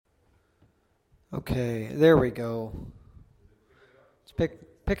Okay, there we go. It's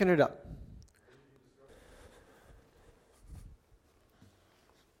picking it up.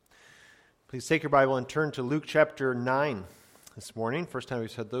 Please take your Bible and turn to Luke chapter 9 this morning. First time we've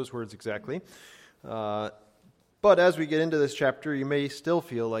said those words exactly. But as we get into this chapter, you may still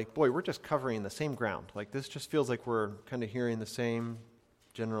feel like, boy, we're just covering the same ground. Like this just feels like we're kind of hearing the same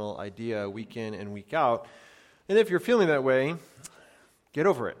general idea week in and week out. And if you're feeling that way, get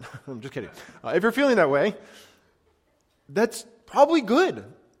over it. I'm just kidding. If you're feeling that way, that's probably good.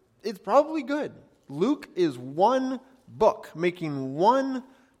 It's probably good. Luke is one book making one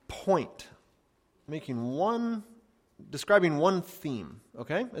point, describing one theme,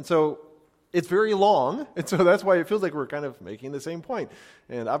 okay? And so it's very long, and so that's why it feels like we're kind of making the same point.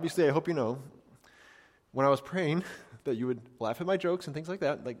 And obviously, I hope you know, when I was praying, that you would laugh at my jokes and things like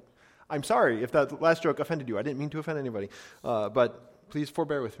that. Like, I'm sorry if that last joke offended you. I didn't mean to offend anybody. But please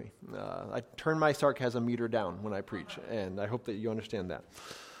forbear with me. I turn my sarcasm meter down when I preach, and I hope that you understand that.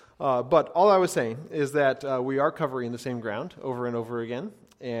 But all I was saying is that we are covering the same ground over and over again,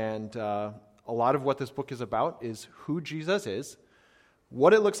 and a lot of what this book is about is who Jesus is,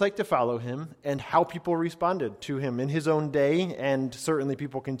 what it looks like to follow him, and how people responded to him in his own day, and certainly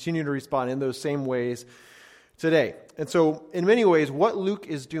people continue to respond in those same ways today. And so, in many ways, what Luke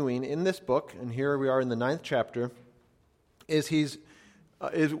is doing in this book, and here we are in the 9th chapter, is he's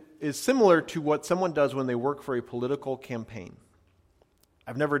is similar to what someone does when they work for a political campaign.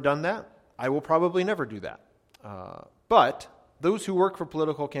 I've never done that. I will probably never do that. But those who work for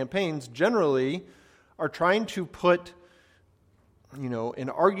political campaigns generally are trying to put, an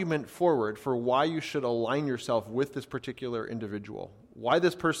argument forward for why you should align yourself with this particular individual, why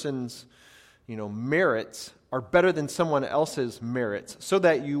this person's, merits are better than someone else's merits, so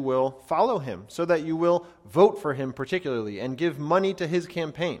that you will follow him, so that you will vote for him particularly and give money to his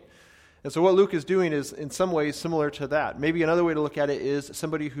campaign. And so what Luke is doing is in some ways similar to that. Maybe another way to look at it is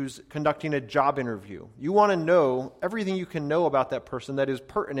somebody who's conducting a job interview. You want to know everything you can know about that person that is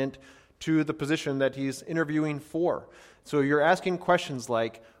pertinent to the position that he's interviewing for. So you're asking questions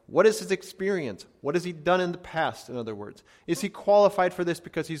like, what is his experience? What has he done in the past, in other words? Is he qualified for this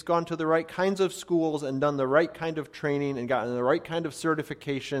because he's gone to the right kinds of schools and done the right kind of training and gotten the right kind of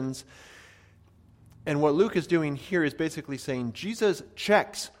certifications? And what Luke is doing here is basically saying Jesus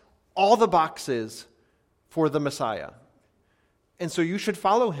checks all the boxes for the Messiah. And so you should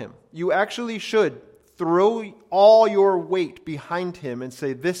follow him. You actually should throw all your weight behind him and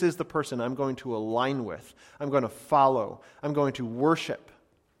say, this is the person I'm going to align with. I'm going to follow. I'm going to worship.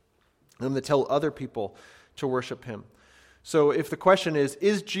 I'm going to tell other people to worship him. So if the question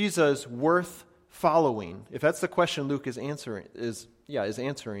is Jesus worth following? If that's the question Luke is answering,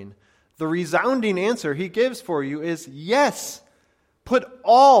 the resounding answer he gives for you is yes. Put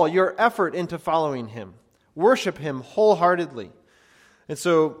all your effort into following him. Worship him wholeheartedly. And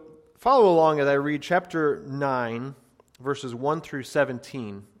so follow along as I read chapter 9, verses 1 through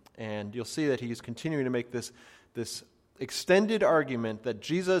 17, and you'll see that he's continuing to make this extended argument that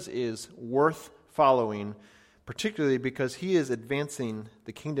Jesus is worth following, particularly because he is advancing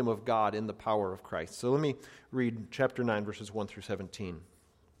the kingdom of God in the power of Christ. So let me read chapter 9, verses 1 through 17.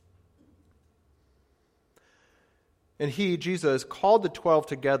 And he, Jesus, called the 12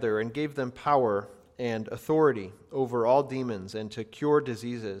 together and gave them power and authority over all demons and to cure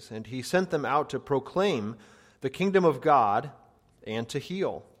diseases. And he sent them out to proclaim the kingdom of God and to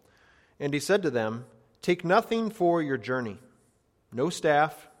heal. And he said to them, take nothing for your journey, no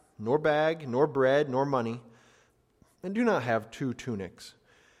staff, nor bag, nor bread, nor money, and do not have 2 tunics.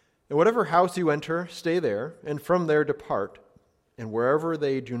 And whatever house you enter, stay there, and from there depart. And wherever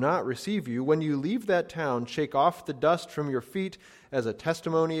they do not receive you, when you leave that town, shake off the dust from your feet as a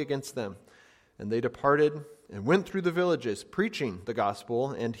testimony against them. And they departed and went through the villages, preaching the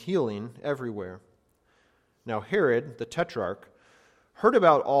gospel and healing everywhere. Now Herod, the tetrarch, heard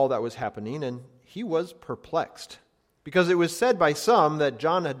about all that was happening, and he was perplexed, because it was said by some that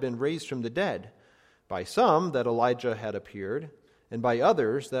John had been raised from the dead, by some that Elijah had appeared, and by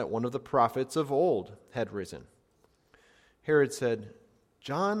others that one of the prophets of old had risen. Herod said,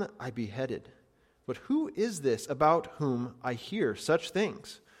 John I beheaded, but who is this about whom I hear such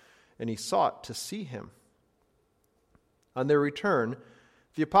things? And he sought to see him. On their return,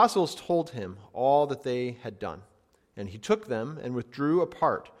 the apostles told him all that they had done, and he took them and withdrew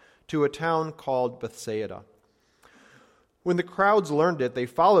apart to a town called Bethsaida. When the crowds learned it, they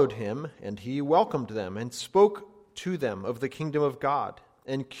followed him, and he welcomed them and spoke to them of the kingdom of God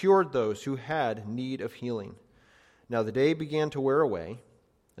and cured those who had need of healing. Now the day began to wear away,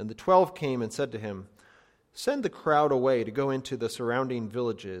 and the 12 came and said to him, Send the crowd away to go into the surrounding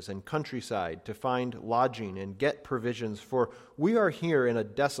villages and countryside to find lodging and get provisions, for we are here in a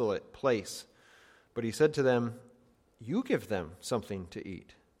desolate place." But he said to them, "You give them something to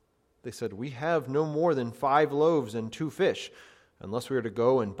eat." They said, "We have no more than 5 loaves and 2 fish, unless we are to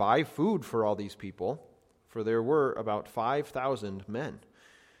go and buy food for all these people." For there were about 5,000 men.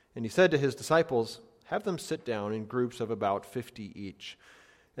 And he said to his disciples, "Have them sit down in groups of about 50 each."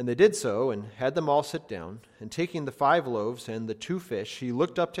 And they did so, and had them all sit down. And taking the 5 loaves and the 2 fish, he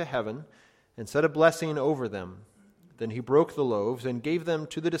looked up to heaven and said a blessing over them. Then he broke the loaves and gave them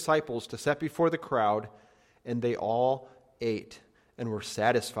to the disciples to set before the crowd, and they all ate and were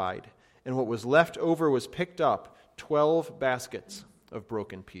satisfied. And what was left over was picked up, 12 baskets of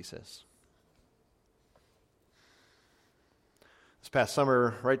broken pieces. This past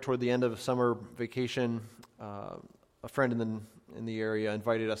summer, right toward the end of summer vacation, a friend in the area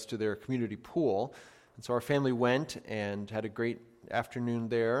invited us to their community pool. And so our family went and had a great afternoon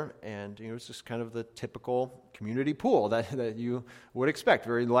there. And it was just kind of the typical community pool that you would expect.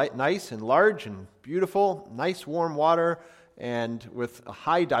 Very nice and large and beautiful, nice warm water, and with a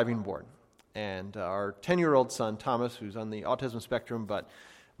high diving board. And our 10-year-old son, Thomas, who's on the autism spectrum, but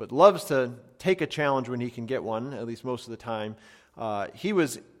loves to take a challenge when he can get one, at least most of the time, he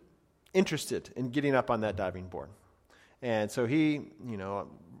was interested in getting up on that diving board. And so we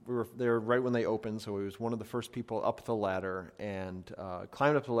were there right when they opened, so he was one of the first people up the ladder and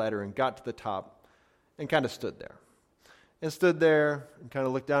climbed up the ladder and got to the top and kind of stood there. And stood there and kind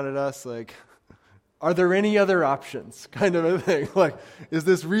of looked down at us like, "Are there any other options?" kind of a thing. Like, is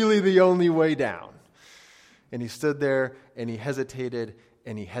this really the only way down? And he stood there and he hesitated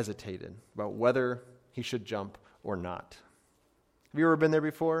about whether he should jump or not. Have you ever been there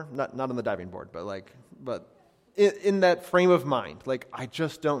before? Not on the diving board, but in that frame of mind, like, I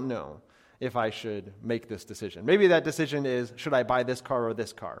just don't know if I should make this decision. Maybe that decision is, should I buy this car or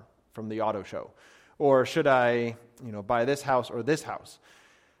this car from the auto show? Or should I, buy this house or this house?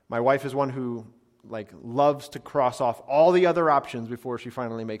 My wife is one who, loves to cross off all the other options before she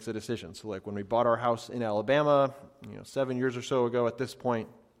finally makes a decision. So, when we bought our house in Alabama, 7 years or so ago at this point,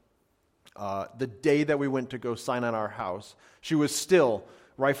 the day that we went to go sign on our house, she was still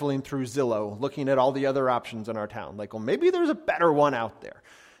rifling through Zillow, looking at all the other options in our town. Maybe there's a better one out there.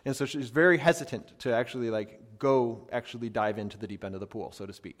 And so she's very hesitant to actually dive into the deep end of the pool, so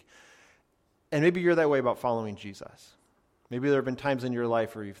to speak. And maybe you're that way about following Jesus. Maybe there have been times in your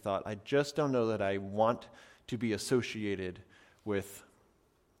life where you've thought, I just don't know that I want to be associated with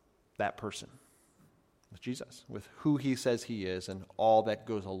that person, with Jesus, with who he says he is and all that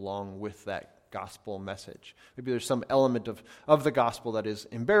goes along with that gospel message. Maybe there's some element of the gospel that is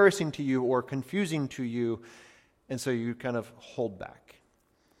embarrassing to you or confusing to you, and so you kind of hold back.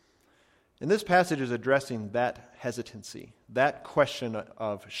 And this passage is addressing that hesitancy, that question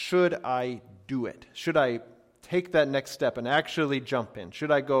of, should I do it? Should I take that next step and actually jump in?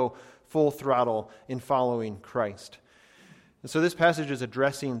 Should I go full throttle in following Christ? And so this passage is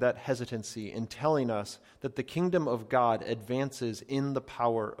addressing that hesitancy and telling us that the kingdom of God advances in the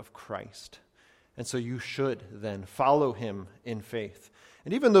power of Christ. And so you should then follow him in faith.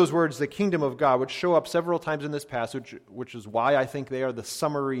 And even those words, the kingdom of God, which show up several times in this passage, which is why I think they are the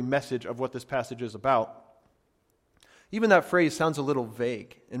summary message of what this passage is about, even that phrase sounds a little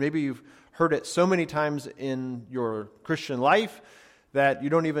vague. And maybe you've heard it so many times in your Christian life that you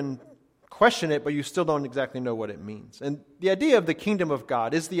don't even question it, but you still don't exactly know what it means. And the idea of the kingdom of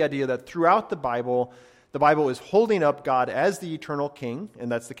God is the idea that throughout the Bible is holding up God as the eternal king,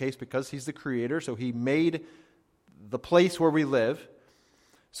 and that's the case because he's the creator, so he made the place where we live.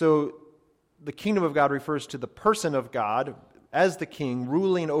 So the kingdom of God refers to the person of God as the king,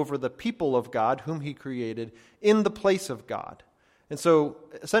 ruling over the people of God, whom he created, in the place of God. And so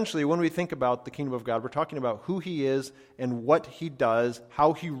essentially when we think about the kingdom of God, we're talking about who he is and what he does,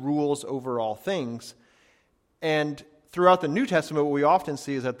 how he rules over all things. And throughout the New Testament, what we often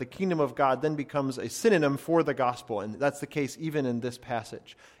see is that the kingdom of God then becomes a synonym for the gospel, and that's the case even in this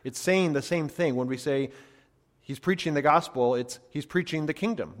passage. It's saying the same thing. When we say he's preaching the gospel, he's preaching the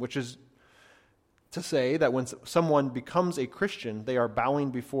kingdom, which is to say that when someone becomes a Christian, they are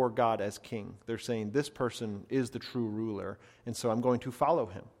bowing before God as king. They're saying, this person is the true ruler, and so I'm going to follow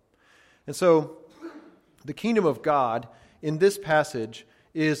him. And so the kingdom of God in this passage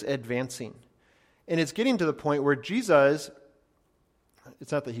is advancing. And it's getting to the point where Jesus,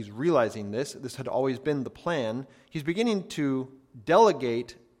 it's not that he's realizing this had always been the plan. He's beginning to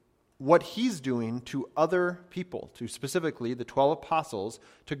delegate what he's doing to other people, to specifically the 12 apostles,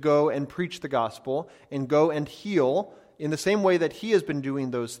 to go and preach the gospel and go and heal in the same way that he has been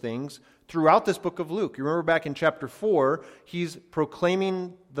doing those things throughout this book of Luke. You remember back in chapter 4, he's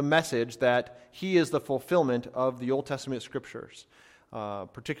proclaiming the message that he is the fulfillment of the Old Testament scriptures,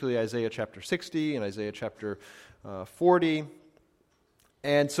 particularly Isaiah chapter 60 and Isaiah chapter 40.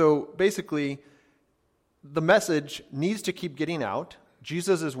 And so basically, the message needs to keep getting out.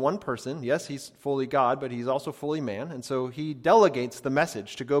 Jesus is one person. Yes, he's fully God, but he's also fully man. And so he delegates the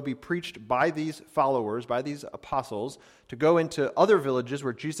message to go be preached by these followers, by these apostles, to go into other villages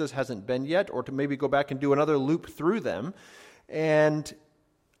where Jesus hasn't been yet, or to maybe go back and do another loop through them. And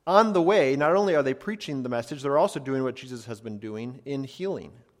on the way, not only are they preaching the message, they're also doing what Jesus has been doing in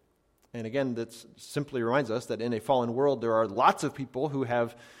healing. And again, that simply reminds us that in a fallen world, there are lots of people who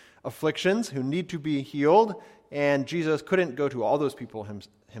have afflictions, who need to be healed, and Jesus couldn't go to all those people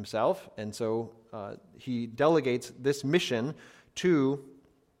himself, and so he delegates this mission to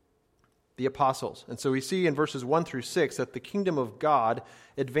the apostles. And so we see in verses 1 through 6 that the kingdom of God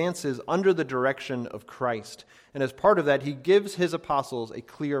advances under the direction of Christ. And as part of that, he gives his apostles a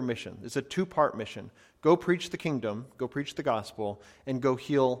clear mission. It's a two-part mission. Go preach the kingdom, go preach the gospel, and go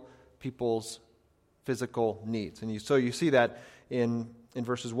heal people's physical needs. And so you see that in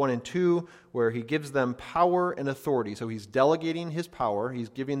verses 1 and 2, where he gives them power and authority. So he's delegating his power. He's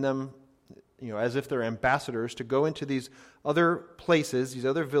giving them, as if they're ambassadors, to go into these other places, these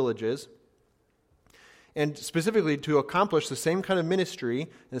other villages, and specifically to accomplish the same kind of ministry and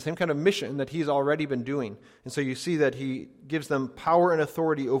the same kind of mission that he's already been doing. And so you see that he gives them power and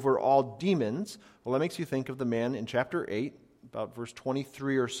authority over all demons. Well, that makes you think of the man in chapter 8, about verse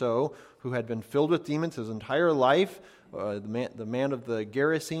 23 or so, who had been filled with demons his entire life. The man of the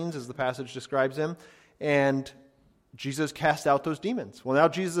Gerasenes, as the passage describes him, and Jesus cast out those demons. Well, now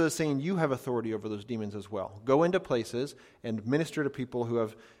Jesus is saying you have authority over those demons as well. Go into places and minister to people who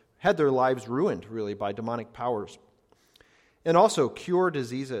have had their lives ruined, really, by demonic powers. And also cure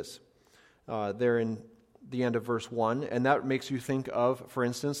diseases. There in the end of verse 1, and that makes you think of, for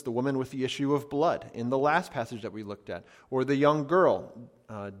instance, the woman with the issue of blood in the last passage that we looked at, or the young girl,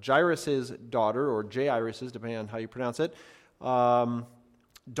 Jairus' daughter, or Jairus', depending on how you pronounce it,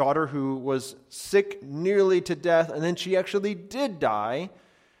 daughter who was sick nearly to death, and then she actually did die,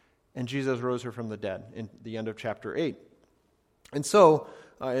 and Jesus rose her from the dead in the end of chapter 8. And so,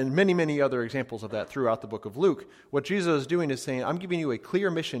 and many, many other examples of that throughout the book of Luke, what Jesus is doing is saying, I'm giving you a clear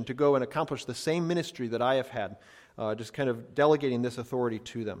mission to go and accomplish the same ministry that I have had, just kind of delegating this authority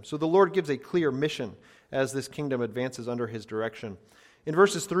to them. So the Lord gives a clear mission as this kingdom advances under his direction. In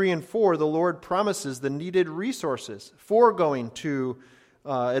verses 3 and 4, the Lord promises the needed resources for going to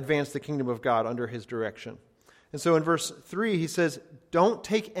advance the kingdom of God under his direction. And so in verse 3, he says, don't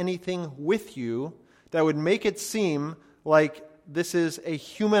take anything with you that would make it seem like this is a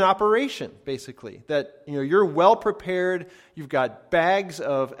human operation, basically. That you're well prepared, you've got bags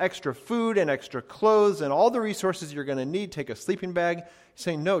of extra food and extra clothes and all the resources you're going to need. Take a sleeping bag. He's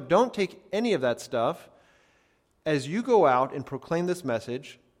saying, no, don't take any of that stuff. As you go out and proclaim this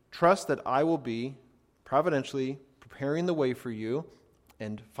message, trust that I will be providentially preparing the way for you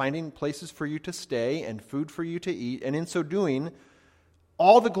and finding places for you to stay and food for you to eat. And in so doing,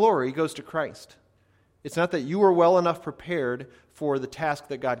 all the glory goes to Christ. It's not that you were well enough prepared for the task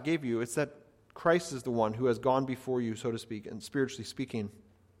that God gave you. It's that Christ is the one who has gone before you, so to speak, and spiritually speaking.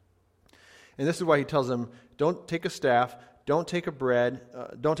 And this is why he tells them, don't take a staff, don't take a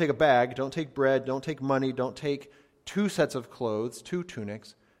bag, don't take bread, don't take money, don't take 2 sets of clothes, 2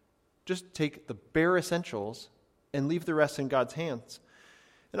 tunics. Just take the bare essentials and leave the rest in God's hands.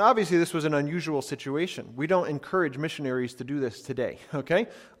 And obviously this was an unusual situation. We don't encourage missionaries to do this today, okay?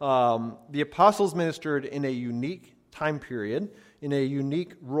 The apostles ministered in a unique time period, in a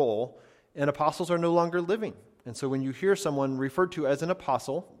unique role, and apostles are no longer living. And so when you hear someone referred to as an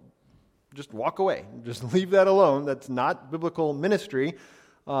apostle, just walk away. Just leave that alone. That's not biblical ministry.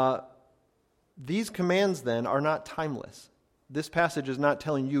 These commands then are not timeless. This passage is not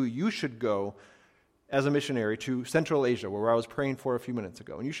telling you should go as a missionary to Central Asia, where I was praying for a few minutes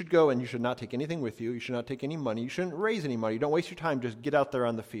ago. And you should go and you should not take anything with you. You should not take any money. You shouldn't raise any money. Don't waste your time. Just get out there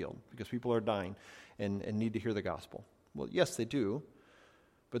on the field because people are dying and need to hear the gospel. Well, yes, they do.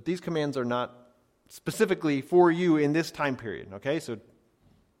 But these commands are not specifically for you in this time period, okay? So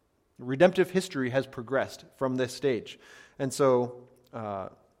redemptive history has progressed from this stage. And so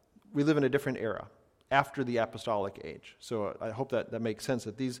we live in a different era after the apostolic age. So I hope that makes sense,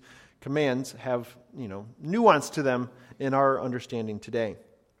 that these commands have, nuance to them in our understanding today.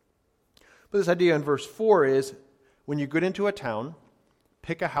 But this idea in verse 4 is, when you get into a town,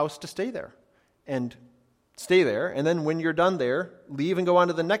 pick a house to stay there. And stay there, and then when you're done there, leave and go on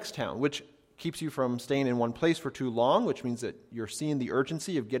to the next town, which keeps you from staying in one place for too long, which means that you're seeing the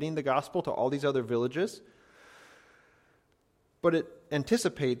urgency of getting the gospel to all these other villages. But it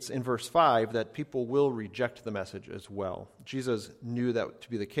anticipates in verse 5 that people will reject the message as well. Jesus knew that to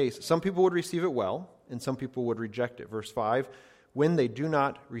be the case. Some people would receive it well, and some people would reject it. Verse 5, when they do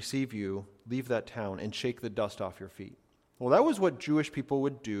not receive you, leave that town and shake the dust off your feet. Well, that was what Jewish people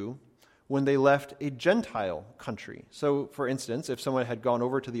would do when they left a Gentile country. So, for instance, if someone had gone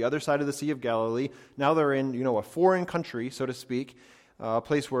over to the other side of the Sea of Galilee, now they're in, a foreign country, so to speak, a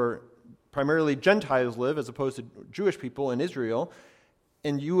place where primarily Gentiles live as opposed to Jewish people in Israel,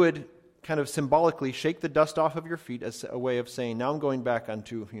 and you would kind of symbolically shake the dust off of your feet as a way of saying, now I'm going back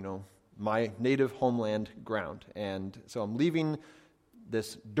onto, my native homeland ground, and so I'm leaving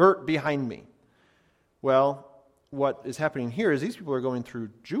this dirt behind me. Well, what is happening here is these people are going through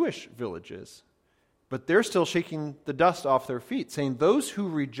Jewish villages, but they're still shaking the dust off their feet, saying those who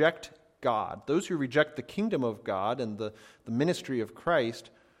reject God, those who reject the kingdom of God and the ministry of Christ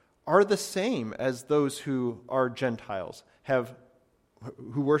are the same as those who are Gentiles,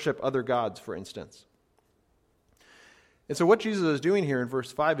 who worship other gods, for instance. And so what Jesus is doing here in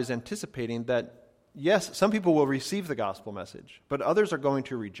verse 5 is anticipating that, yes, some people will receive the gospel message, but others are going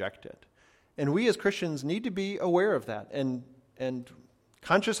to reject it. And we as Christians need to be aware of that and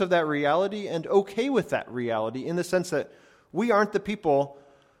conscious of that reality and okay with that reality in the sense that we aren't the people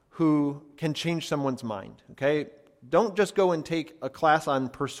who can change someone's mind, okay? Don't just go and take a class on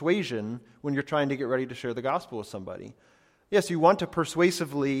persuasion when you're trying to get ready to share the gospel with somebody. Yes, you want to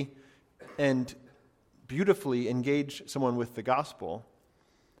persuasively and beautifully engage someone with the gospel,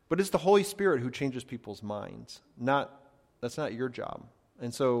 but it's the Holy Spirit who changes people's minds. That's not your job.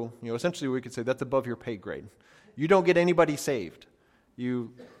 And so, essentially we could say that's above your pay grade. You don't get anybody saved.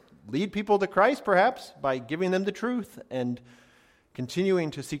 You lead people to Christ, perhaps, by giving them the truth and continuing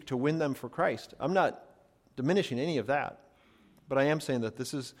to seek to win them for Christ. I'm not diminishing any of that, but I am saying that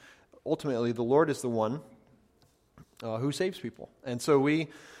this is ultimately the Lord is the one who saves people. And so we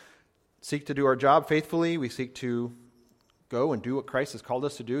seek to do our job faithfully. We seek to go and do what Christ has called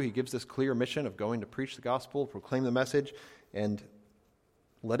us to do. He gives this clear mission of going to preach the gospel, proclaim the message, and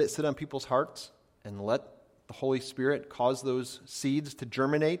let it sit on people's hearts and let the Holy Spirit cause those seeds to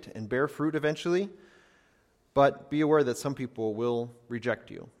germinate and bear fruit eventually. But be aware that some people will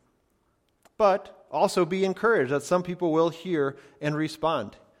reject you. But also be encouraged that some people will hear and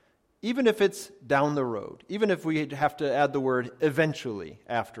respond, even if it's down the road, even if we have to add the word eventually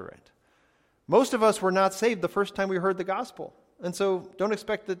after it. Most of us were not saved the first time we heard the gospel, and so don't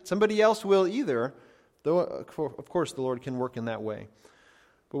expect that somebody else will either, though of course the Lord can work in that way.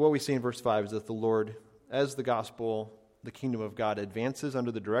 But what we see in verse 5 is that the Lord, as the gospel, the kingdom of God advances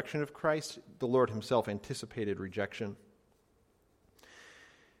under the direction of Christ, the Lord himself anticipated rejection.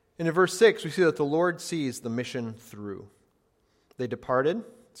 And in verse 6, we see that the Lord sees the mission through. They departed,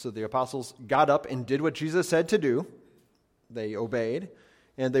 so the apostles got up and did what Jesus said to do. They obeyed,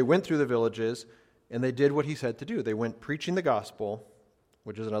 and they went through the villages, and they did what he said to do. They went preaching the gospel,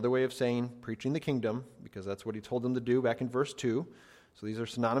 which is another way of saying preaching the kingdom, because that's what he told them to do back in verse 2. So these are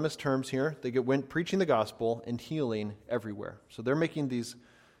synonymous terms here. They went preaching the gospel and healing everywhere. So they're making these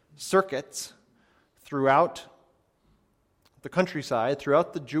circuits throughout the countryside,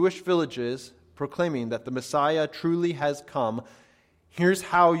 throughout the Jewish villages, proclaiming that the Messiah truly has come. Here's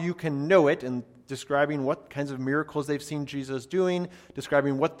how you can know it, and describing what kinds of miracles they've seen Jesus doing,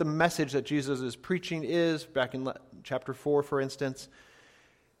 describing what the message that Jesus is preaching is, back in chapter 4, for instance.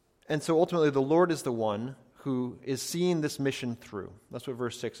 And so ultimately the Lord is the one who is seeing this mission through. That's what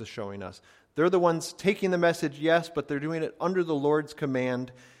verse 6 is showing us. They're the ones taking the message, yes, but they're doing it under the Lord's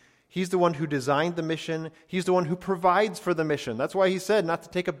command. He's the one who designed the mission. He's the one who provides for the mission. That's why he said not to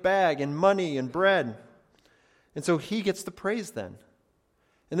take a bag and money and bread. And so he gets the praise then.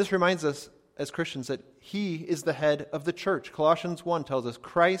 And this reminds us as Christians that he is the head of the church. Colossians 1 tells us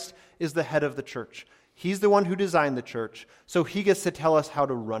Christ is the head of the church. He's the one who designed the church, so he gets to tell us how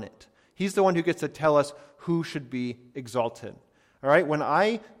to run it. He's the one who gets to tell us who should be exalted. All right, when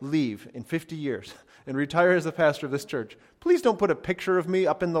I leave in 50 years and retire as the pastor of this church, please don't put a picture of me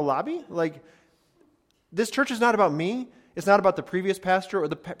up in the lobby. This church is not about me. It's not about the previous pastor or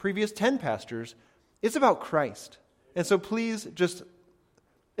the previous 10 pastors. It's about Christ. And so please just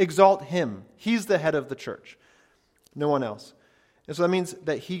exalt him. He's the head of the church, no one else. And so that means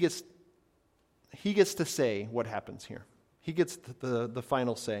that he gets to say what happens here. He gets the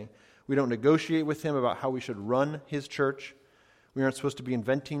final say. We don't negotiate with him about how we should run his church. We aren't supposed to be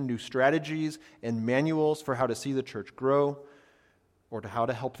inventing new strategies and manuals for how to see the church grow or to how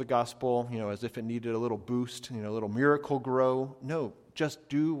to help the gospel, as if it needed a little boost, a little miracle grow. No, just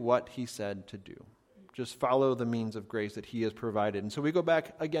do what he said to do. Just follow the means of grace that he has provided. And so we go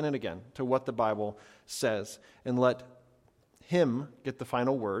back again and again to what the Bible says and let him get the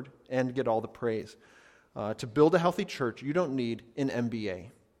final word and get all the praise. To build a healthy church, you don't need an MBA,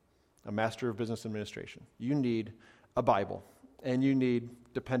 a Master of Business Administration. You need a Bible, and you need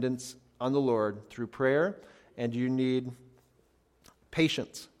dependence on the Lord through prayer, and you need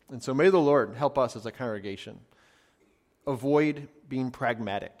patience. And so may the Lord help us as a congregation avoid being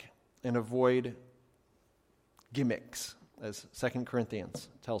pragmatic and avoid gimmicks, as 2 Corinthians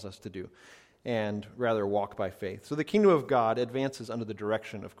tells us to do, and rather walk by faith. So the kingdom of God advances under the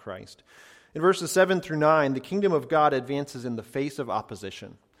direction of Christ. In verses 7 through 9, the kingdom of God advances in the face of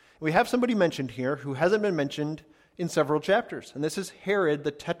opposition. We have somebody mentioned here who hasn't been mentioned in several chapters, and this is Herod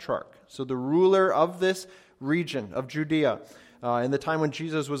the Tetrarch, so the ruler of this region of Judea in the time when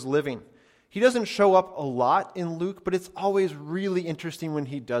Jesus was living. He doesn't show up a lot in Luke, but it's always really interesting when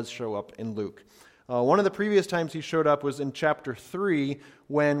he does show up in Luke. One of the previous times he showed up was in chapter 3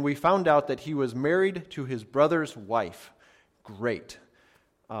 when we found out that he was married to his brother's wife. Great.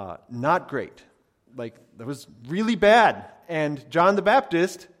 Not great. Like, that was really bad. And John the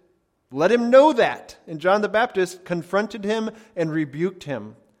Baptist let him know that. And John the Baptist confronted him and rebuked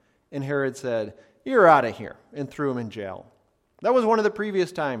him. And Herod said, "You're out of here," and threw him in jail. That was one of the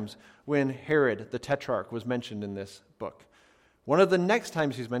previous times when Herod the Tetrarch was mentioned in this book. One of the next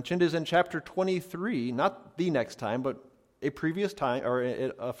times he's mentioned is in chapter 23, not the next time, but a previous time, or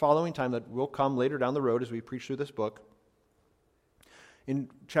a following time that will come later down the road as we preach through this book. In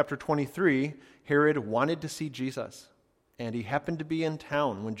chapter 23, Herod wanted to see Jesus, and he happened to be in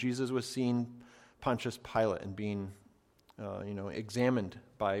town when Jesus was seeing Pontius Pilate and being examined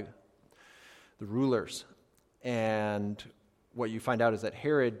by the rulers. And what you find out is that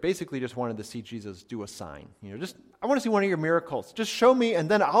Herod basically just wanted to see Jesus do a sign. I want to see one of your miracles. Just show me, and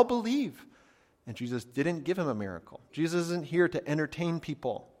then I'll believe. And Jesus didn't give him a miracle. Jesus isn't here to entertain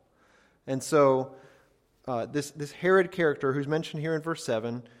people. And so this Herod character who's mentioned here in verse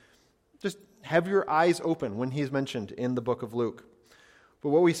 7, just have your eyes open when he's mentioned in the book of Luke. But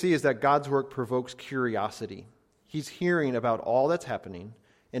what we see is that God's work provokes curiosity. He's hearing about all that's happening,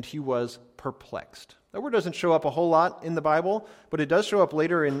 and he was perplexed. That word doesn't show up a whole lot in the Bible, but it does show up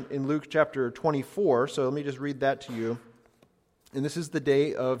later in Luke chapter 24. So let me just read that to you. And this is the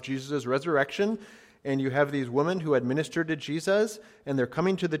day of Jesus' resurrection. And you have these women who had ministered to Jesus, and they're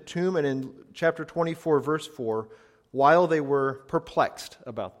coming to the tomb. And in chapter 24, verse 4, while they were perplexed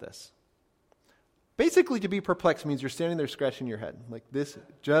about this. Basically, to be perplexed means you're standing there scratching your head. Like, this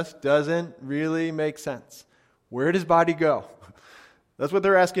just doesn't really make sense. Where did his body go? That's what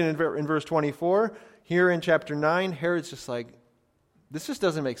they're asking in verse 24. Here in chapter 9, Herod's just like, this just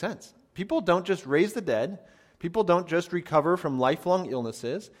doesn't make sense. People don't just raise the dead. People don't just recover from lifelong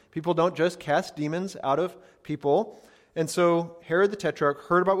illnesses. People don't just cast demons out of people. And so Herod the Tetrarch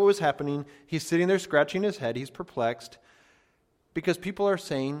heard about what was happening. He's sitting there scratching his head. He's perplexed because people are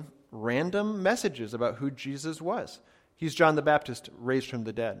saying random messages about who Jesus was. He's John the Baptist raised from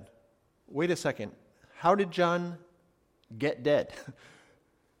the dead. Wait a second. How did John get dead?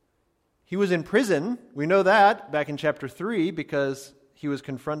 He was in prison. We know that back in chapter 3 because he was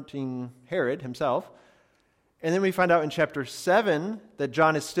confronting Herod himself. And then we find out in chapter 7 that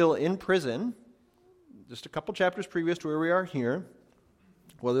John is still in prison, just a couple chapters previous to where we are here.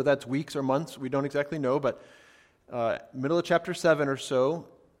 Whether that's weeks or months, we don't exactly know, but middle of chapter 7 or so,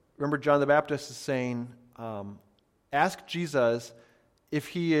 remember John the Baptist is saying, ask Jesus if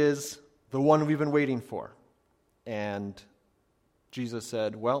he is the one we've been waiting for. And Jesus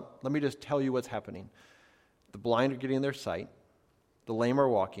said, well, let me just tell you what's happening. The blind are getting their sight. The lame are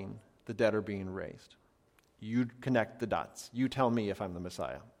walking. The dead are being raised. You connect the dots. You tell me if I'm the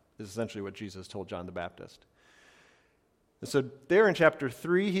Messiah, is essentially what Jesus told John the Baptist. And so there in chapter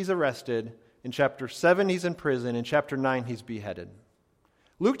 3, he's arrested. In chapter 7, he's in prison. In chapter 9, he's beheaded.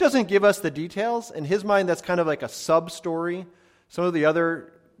 Luke doesn't give us the details. In his mind, that's kind of like a sub-story. Some of the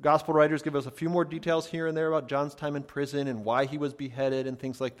other gospel writers give us a few more details here and there about John's time in prison and why he was beheaded and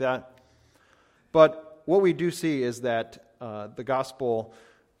things like that. But what we do see is that the gospel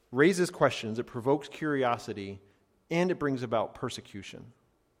raises questions, it provokes curiosity, and it brings about persecution.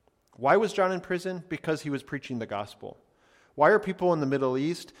 Why was John in prison? Because he was preaching the gospel. Why are people in the Middle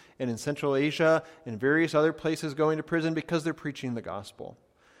East and in Central Asia and various other places going to prison? Because they're preaching the gospel.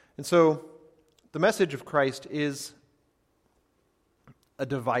 And so the message of Christ is a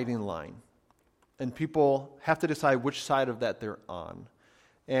dividing line. And people have to decide which side of that they're on.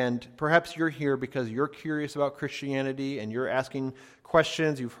 And perhaps you're here because you're curious about Christianity and you're asking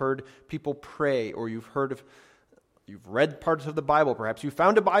questions. You've heard people pray, or you've heard of You've read parts of the Bible, perhaps. You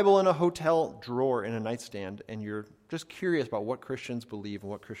found a Bible in a hotel drawer in a nightstand, and you're just curious about what Christians believe and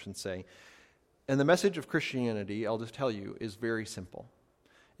what Christians say. And the message of Christianity, I'll just tell you, is very simple.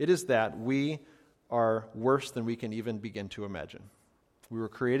 It is that we are worse than we can even begin to imagine. We were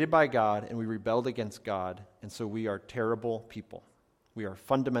created by God, and we rebelled against God, and so we are terrible people. We are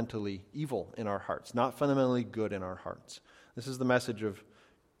fundamentally evil in our hearts, not fundamentally good in our hearts. This is the message of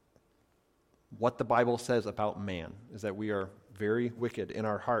what the Bible says about man, is that we are very wicked in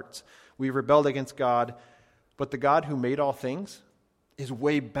our hearts. We rebelled against God, but the God who made all things is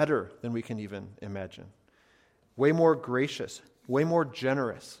way better than we can even imagine. Way more gracious, way more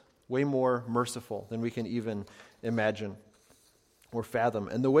generous, way more merciful than we can even imagine or fathom.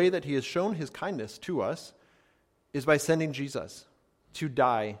 And the way that he has shown his kindness to us is by sending Jesus to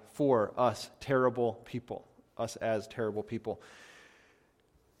die for us terrible people, us as terrible people,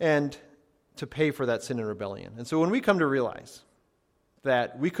 and to pay for that sin and rebellion. And so when we come to realize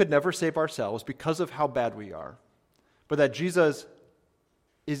that we could never save ourselves because of how bad we are, but that Jesus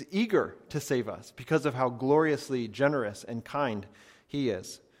is eager to save us because of how gloriously generous and kind he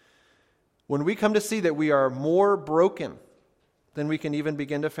is, when we come to see that we are more broken than we can even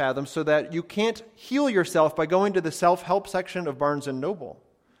begin to fathom, so that you can't heal yourself by going to the self-help section of Barnes & Noble,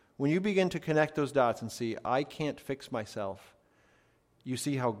 when you begin to connect those dots and see, I can't fix myself, you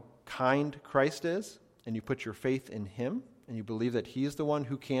see how kind Christ is, and you put your faith in him, and you believe that he is the one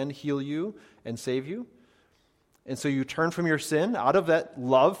who can heal you and save you. And so you turn from your sin out of that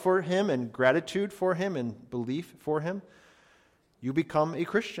love for him and gratitude for him and belief for him. You become a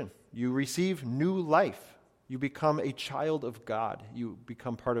Christian. You receive new life. You become a child of God. You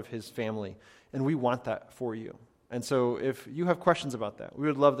become part of his family. And we want that for you. And so if you have questions about that, we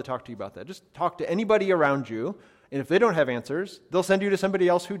would love to talk to you about that. Just talk to anybody around you. And if they don't have answers, they'll send you to somebody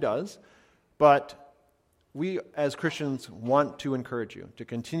else who does. But we as Christians want to encourage you to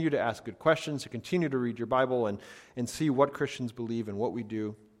continue to ask good questions, to continue to read your Bible and see what Christians believe and what we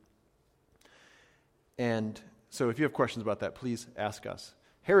do. And so if you have questions about that, please ask us.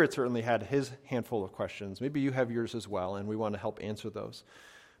 Herod certainly had his handful of questions. Maybe you have yours as well, and we want to help answer those.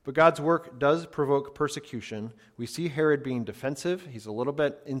 But God's work does provoke persecution. We see Herod being defensive. He's a little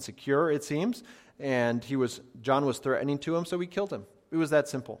bit insecure, it seems, and John was threatening to him, so he killed him. It was that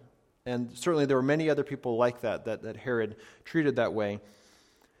simple. And certainly there were many other people like that Herod treated that way.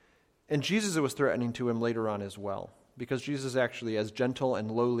 And Jesus was threatening to him later on as well, because Jesus actually, as gentle and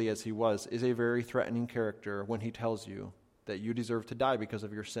lowly as he was, is a very threatening character when he tells you that you deserve to die because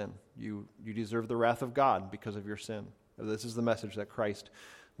of your sin. You deserve the wrath of God because of your sin. This is the message that Christ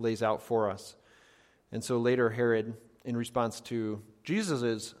lays out for us. And so later Herod, in response to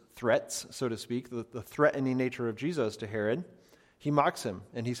Jesus' threats, so to speak, the threatening nature of Jesus to Herod, he mocks him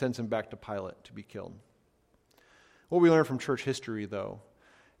and he sends him back to Pilate to be killed. What we learn from church history, though,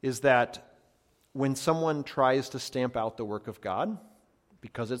 is that when someone tries to stamp out the work of God,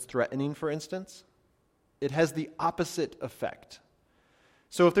 because it's threatening, for instance, it has the opposite effect.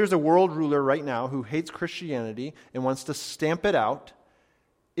 So if there's a world ruler right now who hates Christianity and wants to stamp it out,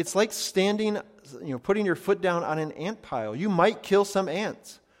 it's like putting your foot down on an ant pile. You might kill some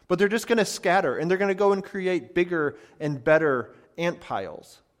ants, but they're just going to scatter, and they're going to go and create bigger and better ant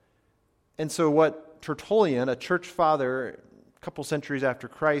piles. And so what Tertullian, a church father a couple centuries after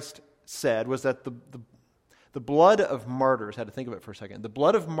Christ, said was that the blood of martyrs, had to think of it for a second, the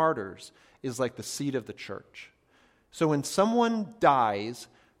blood of martyrs is like the seed of the church. So when someone dies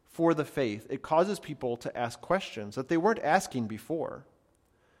for the faith, it causes people to ask questions that they weren't asking before.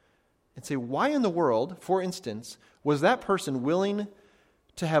 And say, why in the world, for instance, was that person willing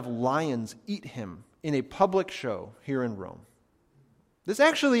to have lions eat him in a public show here in Rome? This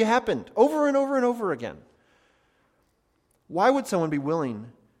actually happened over and over and over again. Why would someone be willing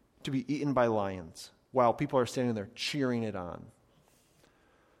to be eaten by lions while people are standing there cheering it on?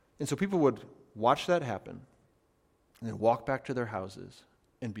 And so people would watch that happen and then walk back to their houses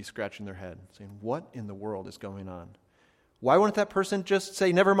and be scratching their head, saying, what in the world is going on? Why wouldn't that person just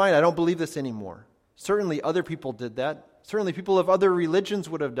say, never mind, I don't believe this anymore? Certainly other people did that. Certainly people of other religions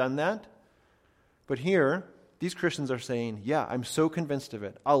would have done that. But here, these Christians are saying, yeah, I'm so convinced of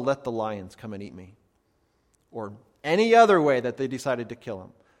it, I'll let the lions come and eat me. Or any other way that they decided to kill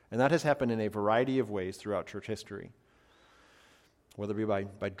him. And that has happened in a variety of ways throughout church history. Whether it be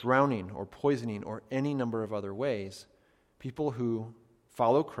by drowning or poisoning or any number of other ways, people who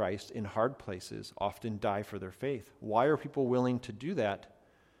follow Christ in hard places often die for their faith. Why are people willing to do that?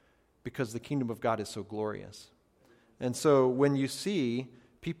 Because the kingdom of God is so glorious. And so when you see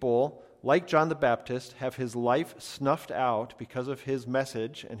people like John the Baptist have his life snuffed out because of his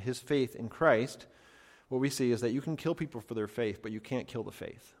message and his faith in Christ, what we see is that you can kill people for their faith, but you can't kill the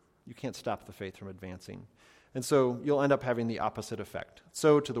faith. You can't stop the faith from advancing. And so you'll end up having the opposite effect.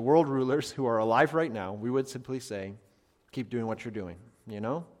 So to the world rulers who are alive right now, we would simply say, keep doing what you're doing,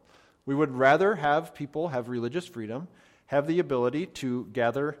 We would rather have people have religious freedom, have the ability to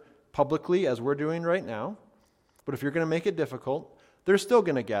gather publicly as we're doing right now. But if you're going to make it difficult, they're still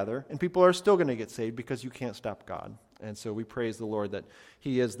going to gather, and people are still going to get saved because you can't stop God. And so we praise the Lord that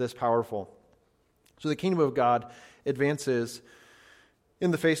he is this powerful. So the kingdom of God advances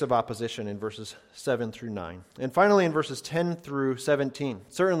in the face of opposition in verses 7 through 9. And finally in verses 10 through 17,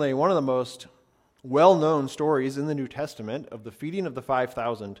 certainly one of the most well-known stories in the New Testament of the feeding of the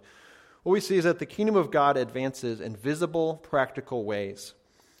 5,000, what we see is that the kingdom of God advances in visible, practical ways.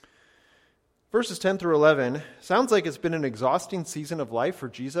 Verses 10 through 11 sounds like it's been an exhausting season of life for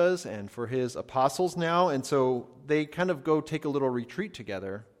Jesus and for his apostles now, and so they kind of go take a little retreat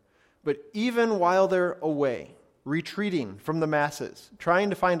together. But even while they're away, retreating from the masses, trying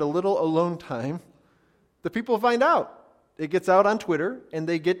to find a little alone time, the people find out. It gets out on Twitter, and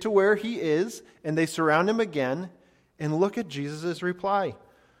they get to where he is, and they surround him again, and look at Jesus' reply.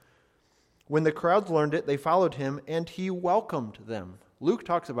 When the crowds learned it, they followed him, and he welcomed them. Luke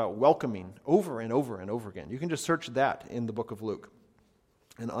talks about welcoming over and over and over again. You can just search that in the book of Luke.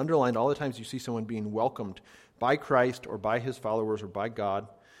 And underlined all the times you see someone being welcomed by Christ or by his followers or by God.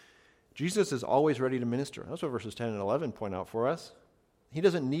 Jesus is always ready to minister. That's what verses 10 and 11 point out for us. He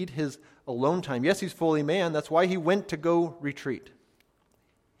doesn't need his alone time. Yes, he's fully man. That's why he went to go retreat.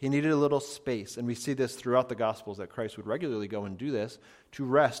 He needed a little space. And we see this throughout the Gospels that Christ would regularly go and do this to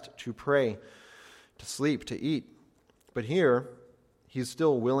rest, to pray, to sleep, to eat. But here, he's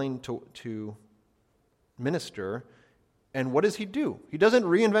still willing to minister. And what does he do? He doesn't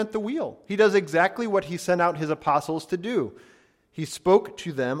reinvent the wheel. He does exactly what he sent out his apostles to do. He spoke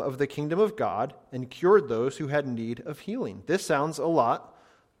to them of the kingdom of God and cured those who had need of healing. This sounds a lot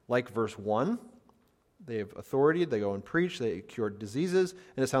like verse 1. They have authority, they go and preach, they cured diseases.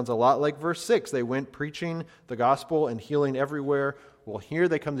 And it sounds a lot like verse 6. They went preaching the gospel and healing everywhere. Well, here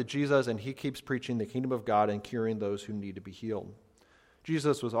they come to Jesus and he keeps preaching the kingdom of God and curing those who need to be healed.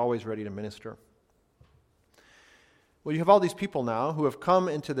 Jesus was always ready to minister. Well, you have all these people now who have come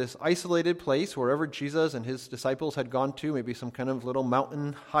into this isolated place wherever Jesus and his disciples had gone to, maybe some kind of little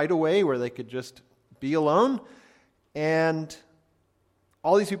mountain hideaway where they could just be alone. And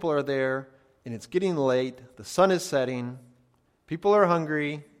all these people are there, and it's getting late. The sun is setting. People are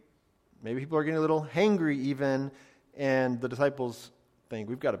hungry. Maybe people are getting a little hangry even. And the disciples think,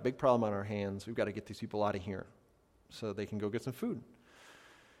 we've got a big problem on our hands. We've got to get these people out of here so they can go get some food.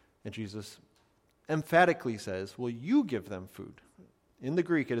 And Jesus emphatically says, well, you give them food. In the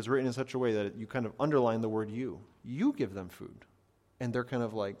Greek, it is written in such a way that you kind of underline the word you. You give them food. And they're kind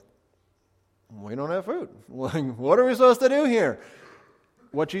of like, we don't have food. What are we supposed to do here?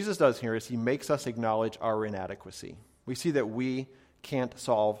 What Jesus does here is he makes us acknowledge our inadequacy. We see that we can't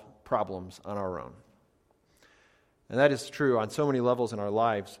solve problems on our own. And that is true on so many levels in our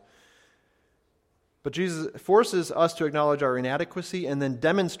lives. But Jesus forces us to acknowledge our inadequacy and then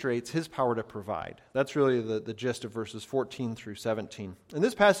demonstrates his power to provide. That's really the gist of verses 14 through 17. And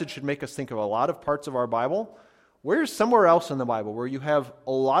this passage should make us think of a lot of parts of our Bible. Where's somewhere else in the Bible where you have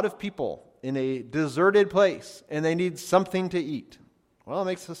a lot of people in a deserted place and they need something to eat? Well, it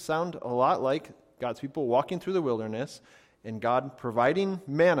makes us sound a lot like God's people walking through the wilderness and God providing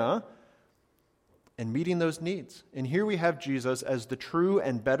manna and meeting those needs. And here we have Jesus as the true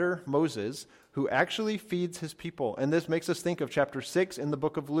and better Moses who actually feeds his people. And this makes us think of chapter 6 in the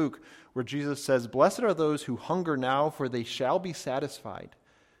book of Luke, where Jesus says, "Blessed are those who hunger now, for they shall be satisfied."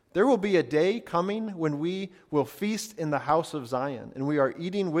 There will be a day coming when we will feast in the house of Zion, and we are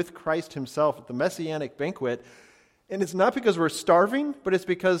eating with Christ himself at the Messianic banquet. And it's not because we're starving, but it's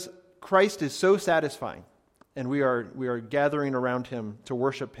because Christ is so satisfying, and we are gathering around him to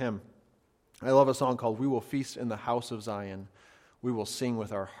worship him. I love a song called "We Will Feast in the House of Zion. We will sing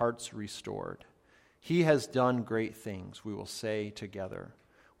with our hearts restored. He has done great things, we will say together.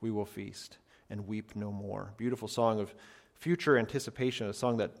 We will feast and weep no more." Beautiful song of future anticipation, a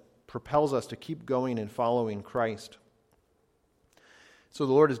song that propels us to keep going and following Christ. So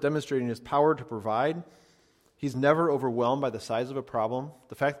the Lord is demonstrating his power to provide. He's never overwhelmed by the size of a problem.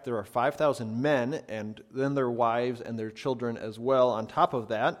 The fact that there are 5,000 men and then their wives and their children as well on top of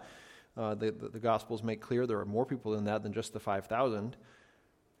that, the Gospels make clear there are more people in that than just the 5,000.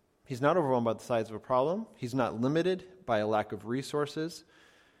 He's not overwhelmed by the size of a problem. He's not limited by a lack of resources.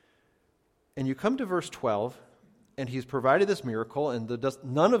 And you come to verse 12, and he's provided this miracle, and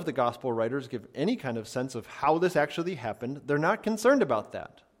none of the Gospel writers give any kind of sense of how this actually happened. They're not concerned about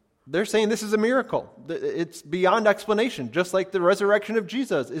that. They're saying this is a miracle. It's beyond explanation, just like the resurrection of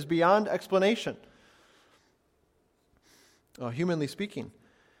Jesus is beyond explanation, humanly speaking.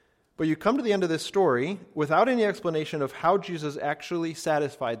 But you come to the end of this story without any explanation of how Jesus actually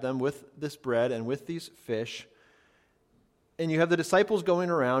satisfied them with this bread and with these fish. And you have the disciples going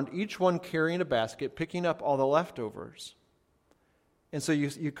around, each one carrying a basket, picking up all the leftovers. And so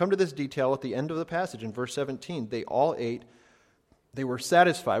you come to this detail at the end of the passage in verse 17. They all ate. They were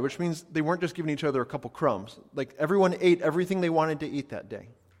satisfied, which means they weren't just giving each other a couple crumbs. Like everyone ate everything they wanted to eat that day.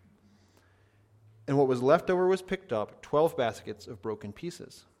 And what was left over was picked up, 12 baskets of broken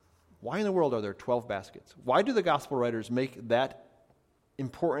pieces. Why in the world are there 12 baskets? Why do the gospel writers make that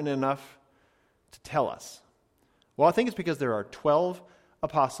important enough to tell us? Well, I think it's because there are 12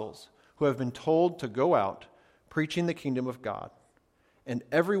 apostles who have been told to go out preaching the kingdom of God. And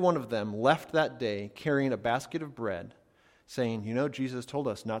every one of them left that day carrying a basket of bread, saying, you know, Jesus told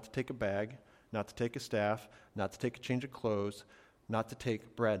us not to take a bag, not to take a staff, not to take a change of clothes, not to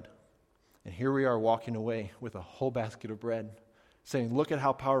take bread. And here we are walking away with a whole basket of bread, saying, look at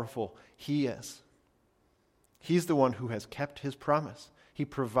how powerful he is. He's the one who has kept his promise. He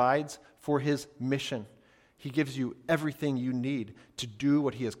provides for his mission. He gives you everything you need to do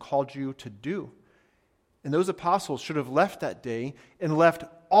what he has called you to do. And those apostles should have left that day and left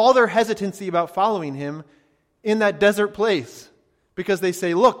all their hesitancy about following him in that desert place, because they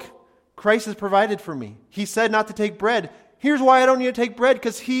say, look, Christ has provided for me. He said not to take bread. Here's why I don't need to take bread,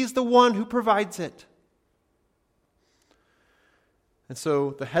 because he's the one who provides it. And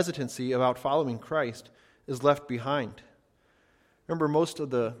so the hesitancy about following Christ is left behind. Remember, most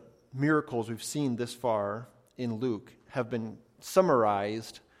of the miracles we've seen this far in Luke have been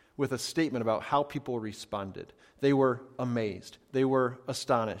summarized with a statement about how people responded. They were amazed. They were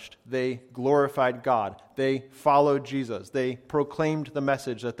astonished. They glorified God. They followed Jesus. They proclaimed the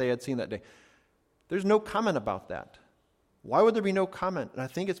message that they had seen that day. There's no comment about that. Why would there be no comment? And I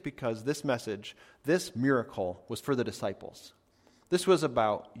think it's because this message, this miracle, was for the disciples. This was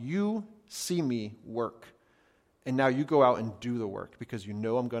about, you see me work, and now you go out and do the work because you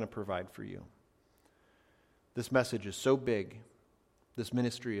know I'm going to provide for you. This message is so big. This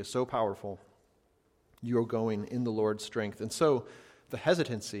ministry is so powerful. You're going in the Lord's strength. And so the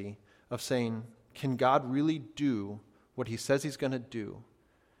hesitancy of saying, can God really do what he says he's going to do?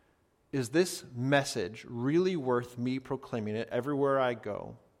 Is this message really worth me proclaiming it everywhere I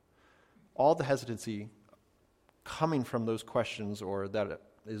go? All the hesitancy coming from those questions, or that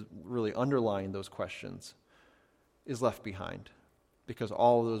is really underlying those questions, is left behind, because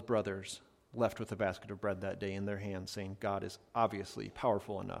all of those brothers left with a basket of bread that day in their hands, saying, God is obviously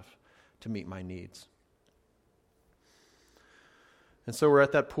powerful enough to meet my needs. And so we're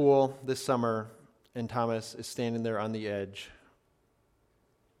at that pool this summer, and Thomas is standing there on the edge,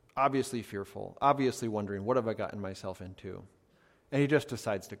 obviously fearful, obviously wondering, what have I gotten myself into? And he just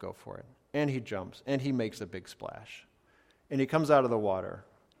decides to go for it. And he jumps, and he makes a big splash. And he comes out of the water,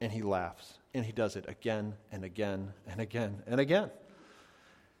 and he laughs. And he does it again and again and again and again.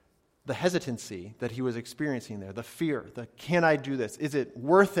 The hesitancy that he was experiencing there, the fear, can I do this? Is it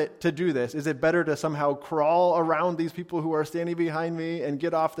worth it to do this? Is it better to somehow crawl around these people who are standing behind me and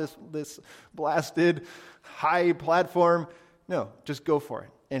get off this blasted high platform? No, just go for it.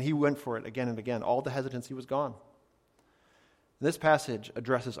 And he went for it again and again. All the hesitancy was gone. This passage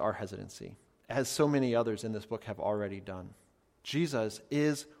addresses our hesitancy, as so many others in this book have already done. Jesus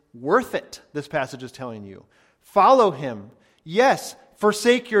is worth it, this passage is telling you. Follow him. Yes,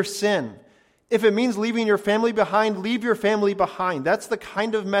 forsake your sin. If it means leaving your family behind, leave your family behind. That's the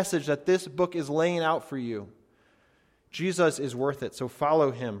kind of message that this book is laying out for you. Jesus is worth it, so follow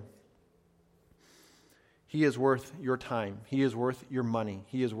him. He is worth your time. He is worth your money.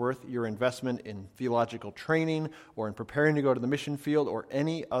 He is worth your investment in theological training or in preparing to go to the mission field or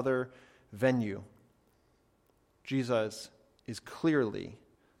any other venue. Jesus is clearly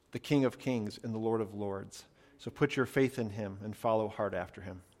the King of Kings and the Lord of Lords. So put your faith in him and follow hard after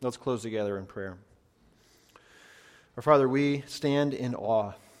him. Let's close together in prayer. Our Father, we stand in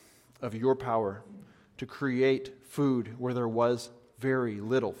awe of your power to create food where there was very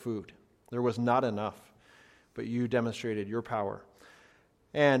little food. There was not enough, but you demonstrated your power.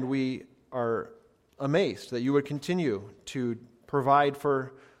 And we are amazed that you would continue to provide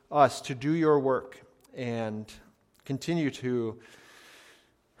for us to do your work and continue to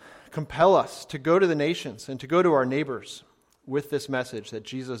compel us to go to the nations and to go to our neighbors with this message that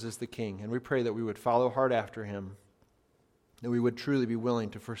Jesus is the King. And we pray that we would follow hard after him, that we would truly be willing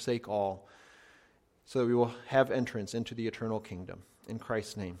to forsake all so that we will have entrance into the eternal kingdom. In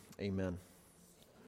Christ's name, amen.